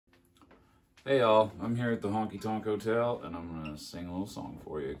Hey y'all, I'm here at the Honky Tonk Hotel and I'm gonna sing a little song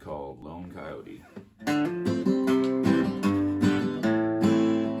for you called Lone Coyote.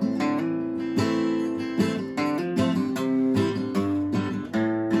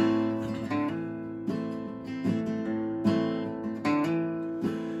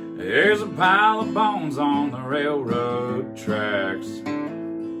 There's a pile of bones on the railroad tracks.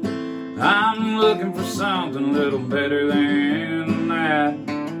 I'm looking for something a little better than that.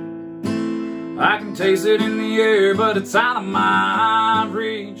 I can taste it in the air, but it's out of my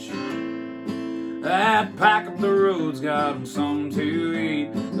reach. That pack up the road's got 'em something to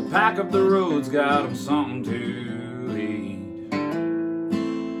eat. The pack up the road's got 'em something to eat.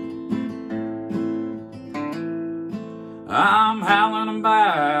 I'm howling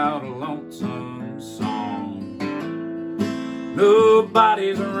about a lonesome song.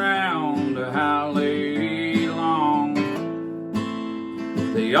 Nobody's around to howl long.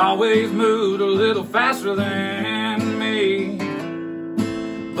 They always moved a little faster than me,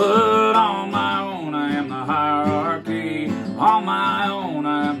 but on my own I am the hierarchy. On my own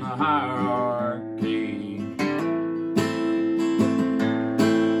I am the hierarchy.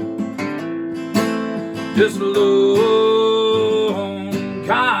 Just a lone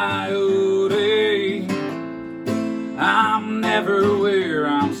coyote. I'm never where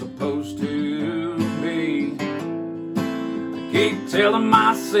I'm supposed to be. Keep telling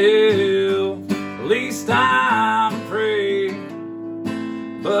myself, at least I'm free.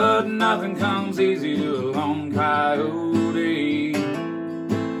 But nothing comes easy to a lone coyote.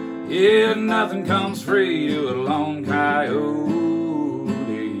 Yeah, nothing comes free to a lone coyote.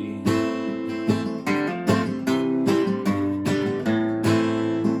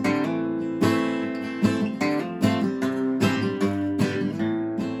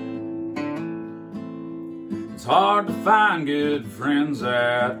 It's hard to find good friends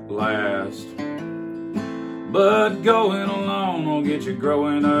at last, but going alone will get you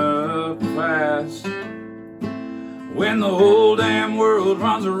growing up fast. When the whole damn world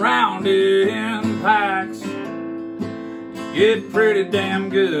runs around in packs, you get pretty damn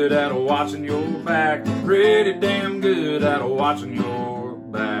good at watching your back. Pretty damn good at watching your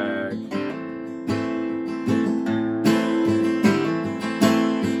back.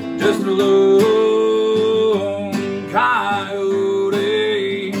 Just a lone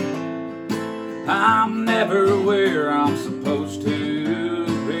coyote. I'm never where I'm supposed to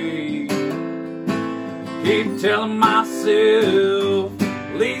be. Keep telling myself,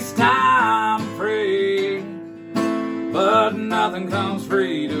 at least I'm free. But nothing comes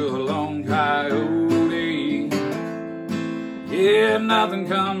free to a lone coyote. Yeah, nothing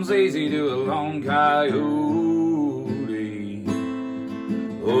comes easy to a lone coyote.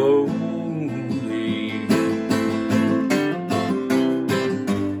 Oh.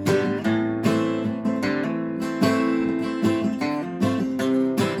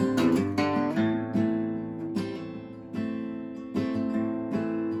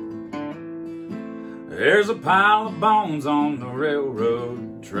 There's a pile of bones on the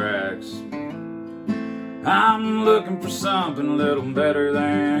railroad tracks. I'm looking for something a little better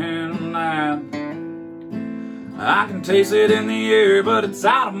than that. I can taste it in the air, but it's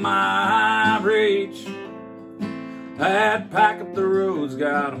out of my reach. That pack up the road's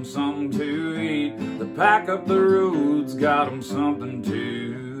got 'em something to eat. The pack up the road's got 'em something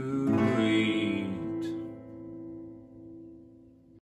to